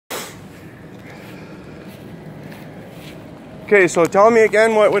Okay, so tell me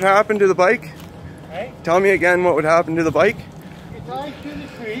again what would happen to the bike. Right? Tell me again what would happen to the bike. You tie it to the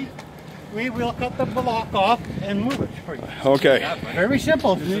tree, we will cut the block off and move it for you. Okay. Very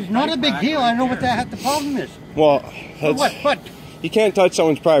simple. It's not a big deal. I know what the problem is. Well, What? you can't touch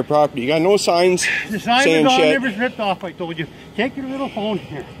someone's private property. You got no signs The sign saying is on, shit. it was ripped off, I told you. Take your little phone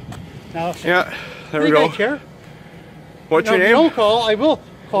here. Now, Yeah, there we go. Care. What's your If you name? don't call, I will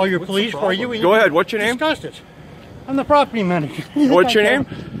call your police for you. Go ahead, what's your name? Discuss it. I'm the property manager. What's your name?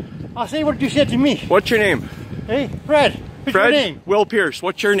 I'll say what you said to me. What's your name? Hey, Fred. What's Fred? your name? Will Pierce.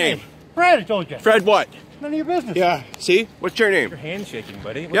 What's your name? Hey, Fred, I told you. Fred what? None of your business. Yeah, see? What's your name? Your hand's shaking,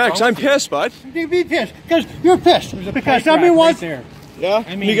 buddy. Yeah, because I'm pissed, bud. You be pissed. Because you're pissed. Because somebody wants... there. Yeah?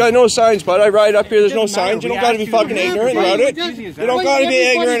 I mean, you got no signs, bud. I ride up here, there's no doesn't matter. signs. You We don't got to be asked you fucking to- ignorant about it. Easy as You don't that. got to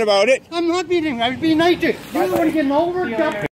be ignorant about it. I'm not being ignorant. I was being nice to you. You don't want to get over it.